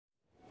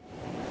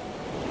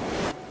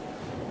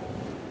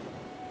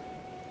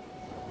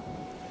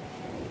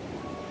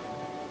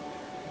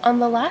On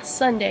the last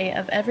Sunday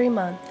of every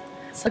month,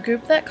 a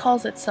group that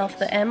calls itself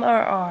the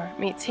MRR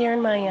meets here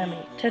in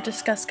Miami to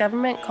discuss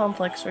government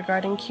conflicts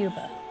regarding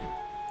Cuba.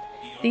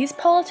 These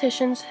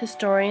politicians,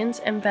 historians,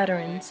 and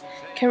veterans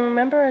can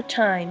remember a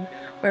time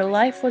where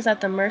life was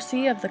at the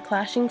mercy of the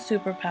clashing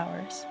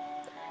superpowers.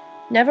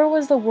 Never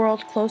was the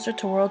world closer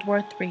to World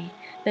War III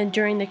than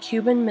during the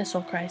Cuban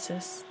Missile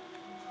Crisis.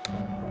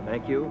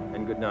 Thank you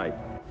and good night.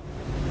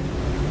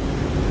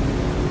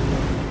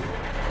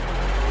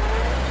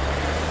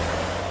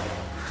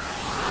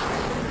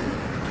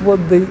 Was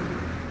the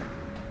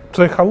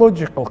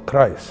psychological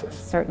crisis.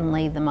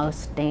 Certainly the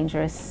most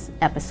dangerous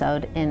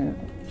episode in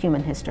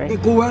human history. It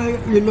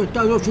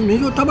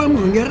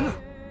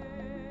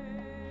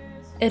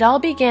all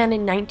began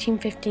in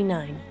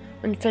 1959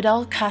 when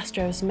Fidel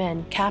Castro's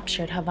men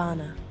captured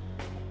Havana.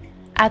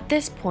 At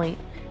this point,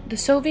 the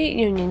Soviet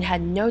Union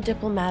had no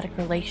diplomatic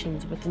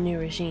relations with the new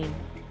regime,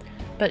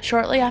 but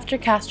shortly after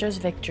Castro's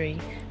victory,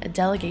 a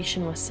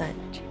delegation was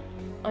sent.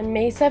 On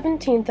May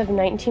 17th of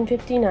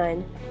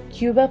 1959,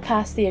 Cuba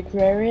passed the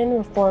Agrarian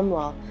Reform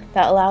Law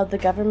that allowed the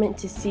government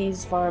to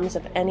seize farms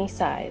of any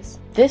size.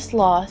 This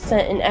law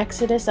sent an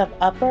exodus of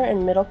upper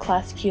and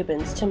middle-class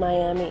Cubans to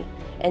Miami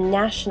and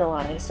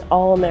nationalized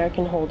all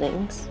American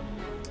holdings.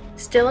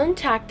 Still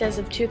intact as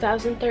of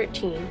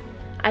 2013,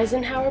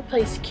 Eisenhower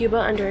placed Cuba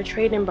under a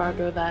trade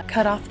embargo that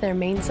cut off their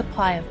main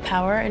supply of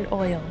power and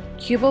oil.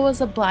 Cuba was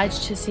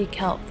obliged to seek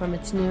help from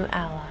its new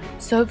ally.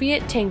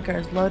 Soviet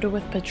tankers loaded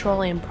with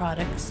petroleum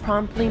products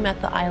promptly met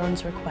the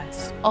island's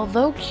request.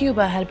 Although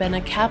Cuba had been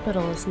a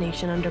capitalist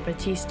nation under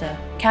Batista,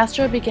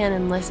 Castro began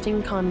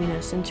enlisting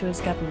communists into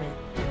his government.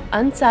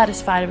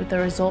 Unsatisfied with the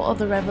result of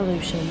the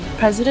revolution,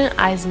 President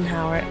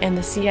Eisenhower and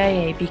the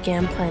CIA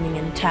began planning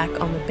an attack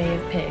on the Bay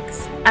of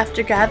Pigs.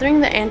 After gathering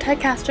the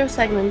anti-Castro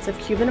segments of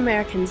Cuban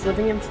Americans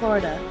living in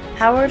Florida,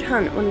 Howard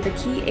Hunt, one of the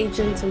key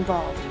agents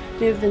involved,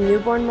 moved the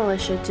newborn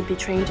militia to be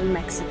trained in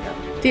Mexico.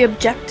 The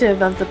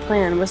objective of the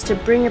plan was to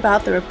bring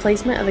about the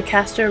replacement of the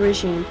Castro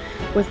regime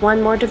with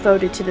one more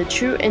devoted to the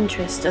true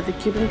interests of the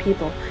Cuban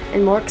people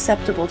and more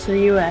acceptable to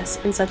the U.S.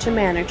 in such a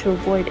manner to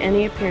avoid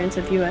any appearance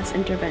of U.S.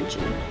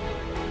 intervention.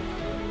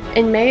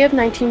 In May of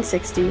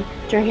 1960,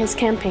 during his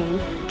campaign,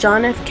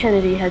 John F.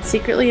 Kennedy had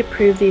secretly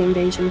approved the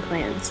invasion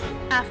plans.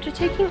 After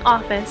taking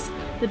office,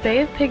 the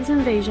Bay of Pigs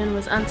invasion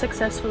was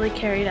unsuccessfully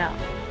carried out.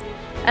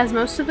 As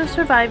most of the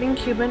surviving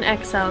Cuban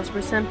exiles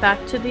were sent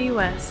back to the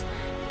U.S.,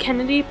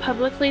 Kennedy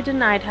publicly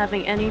denied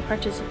having any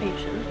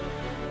participation.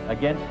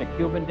 Against a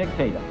Cuban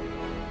dictator.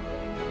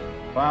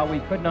 While we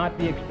could not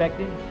be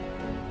expected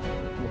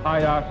to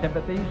hide our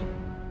sympathies,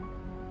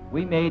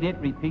 we made it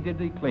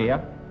repeatedly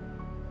clear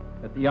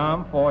that the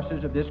armed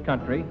forces of this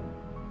country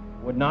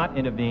would not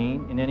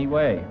intervene in any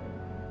way.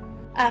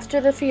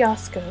 After the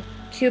fiasco,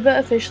 Cuba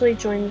officially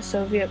joined the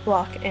Soviet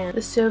bloc and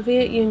the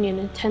Soviet Union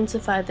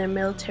intensified their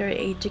military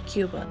aid to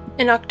Cuba.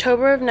 In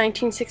October of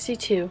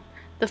 1962,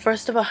 the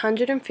first of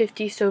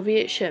 150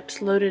 Soviet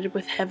ships loaded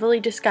with heavily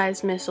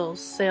disguised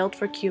missiles sailed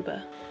for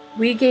Cuba.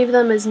 We gave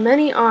them as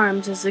many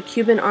arms as the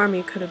Cuban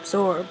army could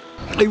absorb.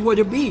 It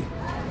would be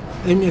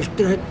a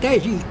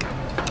strategic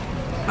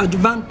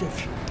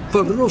advantage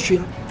for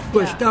Russia to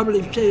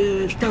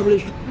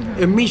establish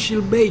a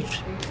missile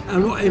base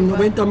en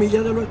 90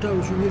 millas de los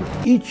Estados Unidos.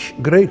 Each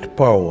great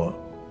power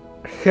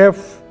have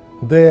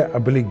their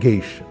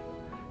obligation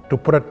to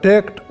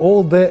protect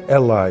all their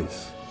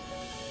allies.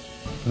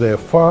 They're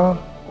far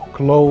or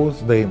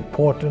close, they're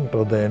important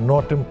or they're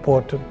not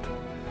important.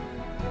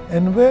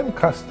 And when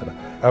Castro,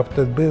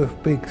 after the Bay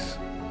of Pigs,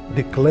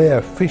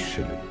 declared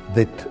officially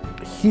that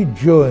he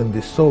joined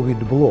the Soviet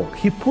bloc,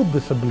 he put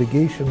this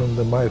obligation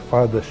on my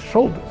father's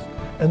shoulders.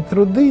 And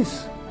through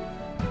this,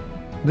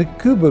 the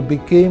Cuba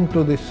became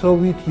to the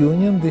Soviet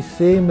Union the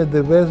same as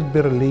the West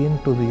Berlin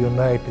to the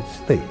United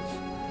States.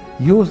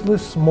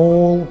 Useless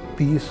small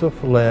piece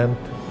of land,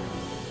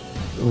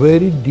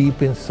 very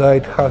deep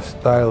inside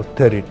hostile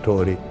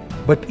territory.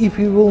 But if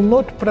you will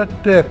not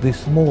protect this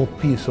small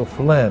piece of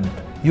land,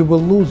 you will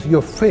lose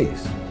your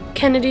face.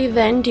 Kennedy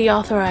then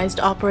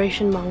deauthorized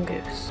Operation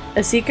Mongoose,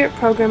 a secret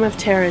program of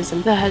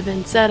terrorism that had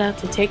been set up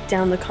to take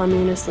down the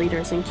communist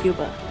leaders in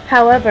Cuba.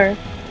 However,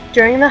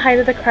 during the height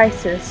of the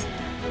crisis,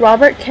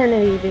 Robert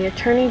Kennedy, the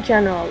Attorney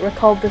General,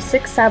 recalled the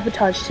 6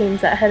 sabotage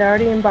teams that had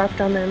already embarked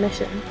on their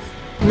missions.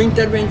 Mi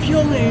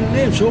intervención en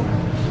eso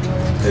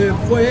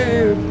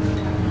fue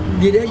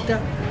directa.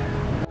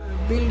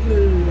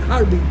 Bill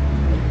Harvey,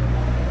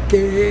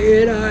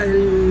 que era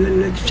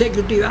el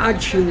executive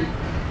action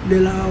de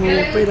las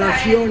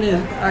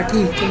operaciones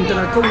aquí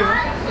contra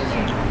Cuba,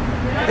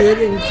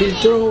 él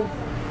infiltró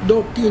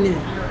 2 teams.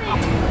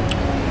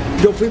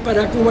 Yo fui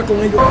para Cuba con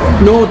ellos.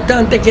 No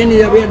obstante,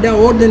 Kennedy había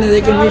dado órdenes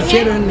de que no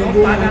hicieran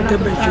ninguna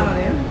intervención.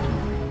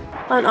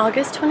 On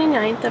August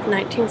 29th of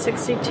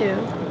 1962,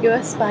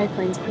 U.S. spy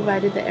planes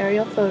provided the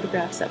aerial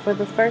photographs that for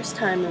the first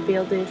time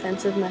revealed the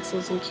offensive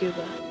missiles in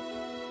Cuba.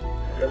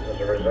 Just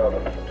as a result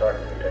of the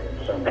photography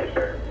taken Sunday,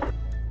 sir.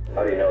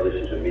 How do you know this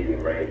is a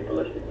medium-range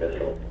ballistic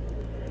missile?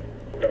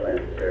 The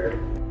lens, sir.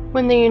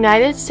 When the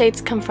United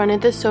States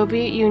confronted the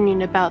Soviet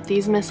Union about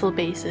these missile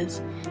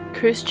bases,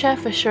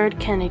 Khrushchev assured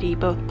Kennedy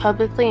both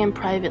publicly and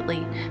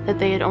privately that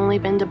they had only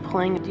been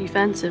deploying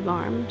defensive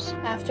arms.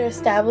 After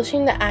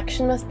establishing that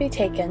action must be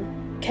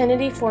taken,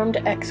 Kennedy formed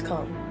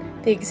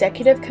EXCOM, the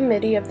Executive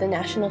Committee of the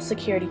National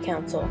Security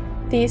Council.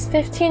 These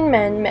 15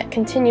 men met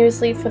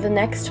continuously for the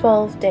next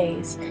 12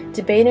 days,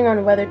 debating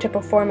on whether to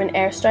perform an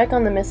airstrike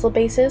on the missile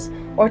bases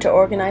or to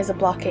organize a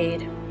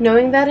blockade.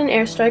 Knowing that an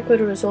airstrike would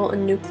result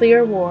in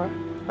nuclear war,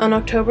 on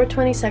October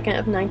 22nd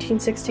of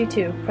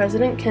 1962,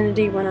 President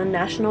Kennedy went on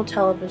national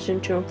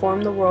television to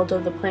inform the world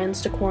of the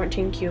plans to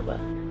quarantine Cuba.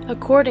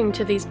 According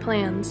to these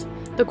plans,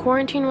 the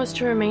quarantine was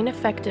to remain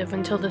effective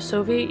until the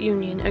Soviet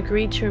Union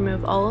agreed to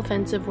remove all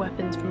offensive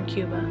weapons from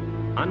Cuba.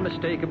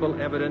 Unmistakable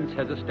evidence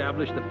has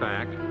established the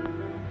fact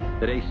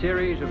that a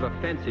series of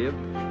offensive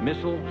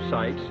missile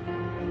sites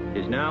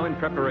is now in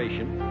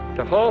preparation.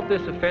 To halt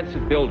this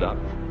offensive buildup,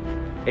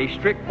 a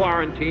strict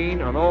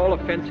quarantine on all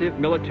offensive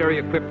military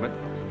equipment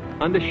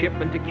under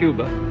shipment to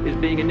Cuba is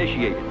being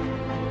initiated.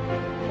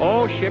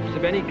 All ships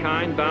of any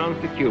kind bound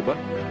to Cuba,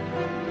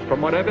 from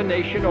whatever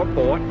nation or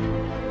port,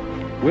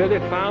 will,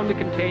 if found to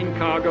contain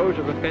cargoes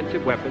of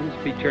offensive weapons,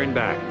 be turned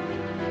back.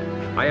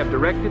 I have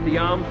directed the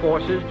armed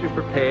forces to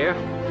prepare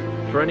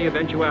for any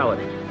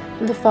eventualities.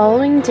 The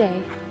following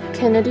day,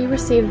 Kennedy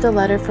received a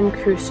letter from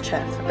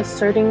Khrushchev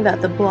asserting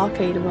that the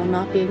blockade will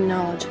not be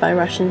acknowledged by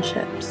Russian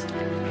ships.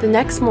 The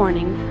next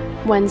morning,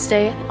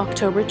 Wednesday,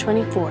 October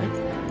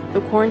 24th, the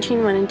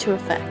quarantine went into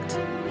effect.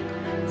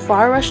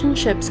 4 Russian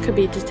ships could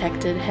be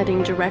detected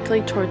heading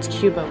directly towards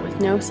Cuba with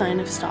no sign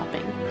of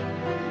stopping.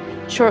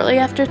 Shortly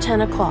after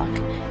 10 o'clock,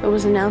 it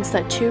was announced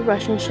that 2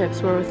 Russian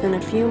ships were within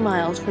a few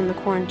miles from the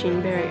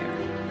quarantine barrier.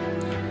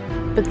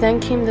 But then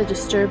came the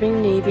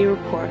disturbing Navy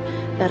report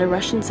that a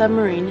Russian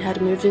submarine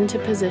had moved into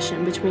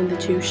position between the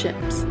 2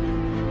 ships.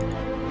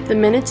 The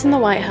minutes in the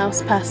White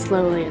House passed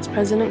slowly as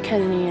President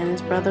Kennedy and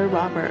his brother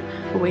Robert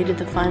awaited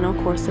the final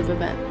course of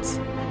events.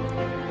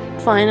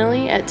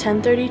 Finally, at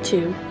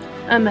 10:32,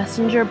 a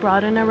messenger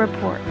brought in a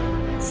report.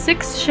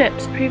 6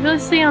 ships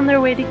previously on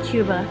their way to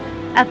Cuba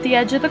at the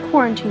edge of the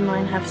quarantine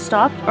line have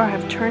stopped or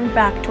have turned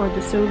back toward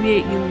the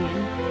Soviet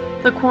Union.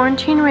 The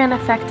quarantine ran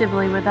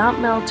effectively without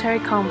military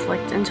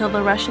conflict until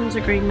the Russians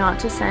agreed not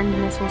to send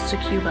missiles to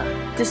Cuba.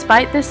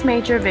 Despite this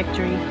major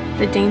victory,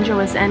 the danger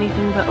was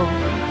anything but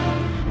over.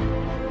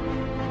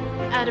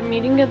 At a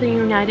meeting of the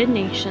United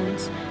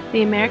Nations,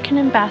 the American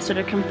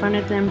ambassador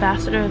confronted the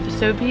ambassador of the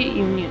Soviet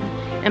Union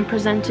and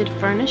presented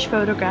furnished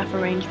photograph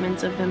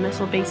arrangements of the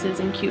missile bases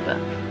in Cuba.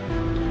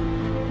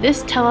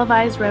 This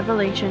televised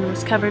revelation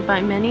was covered by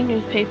many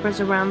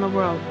newspapers around the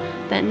world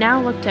that now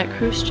looked at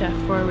Khrushchev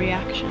for a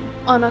reaction.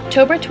 On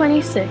October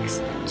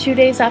 26, 2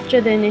 days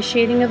after the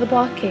initiating of the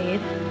blockade,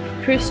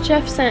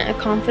 Khrushchev sent a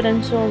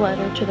confidential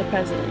letter to the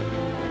president.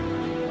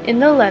 In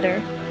the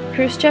letter,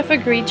 Khrushchev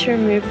agreed to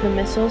remove the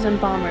missiles and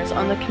bombers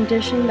on the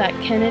condition that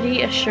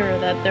Kennedy assure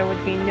that there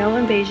would be no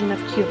invasion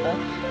of Cuba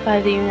by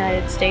the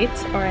United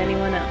States or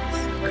anyone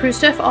else.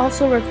 Khrushchev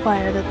also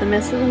required that the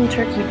missiles in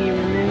Turkey be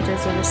removed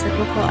as a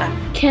reciprocal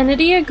act.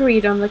 Kennedy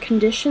agreed on the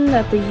condition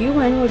that the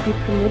UN would be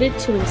permitted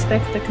to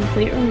inspect the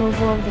complete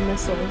removal of the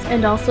missiles,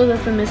 and also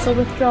that the missile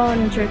withdrawal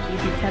in Turkey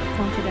be kept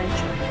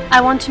confidential.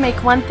 I want to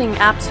make one thing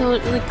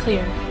absolutely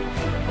clear.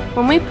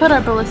 When we put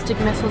our ballistic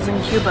missiles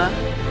in Cuba,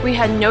 we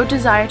had no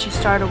desire to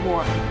start a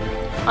war.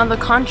 On the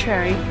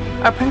contrary,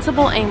 our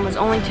principal aim was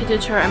only to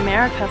deter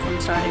America from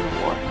starting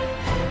a war.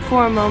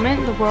 For a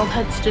moment, the world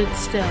had stood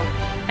still,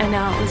 and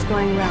now it was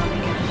going round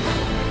again.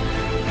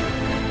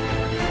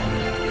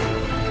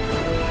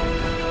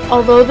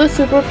 Although the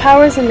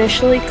superpowers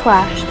initially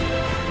clashed,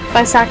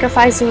 by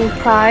sacrificing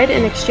pride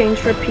in exchange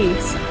for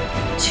peace,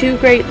 2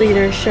 great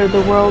leaders showed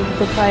the world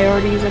the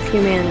priorities of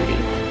humanity.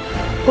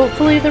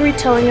 Hopefully the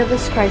retelling of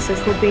this crisis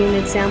will be an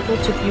example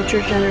to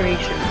future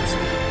generations,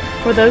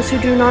 for those who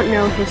do not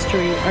know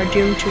history are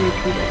doomed to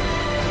repeat it.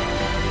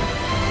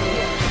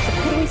 So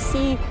could we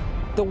see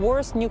the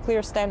worst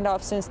nuclear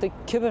standoff since the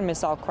Cuban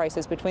Missile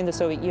Crisis between the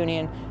Soviet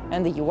Union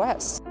and the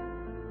US?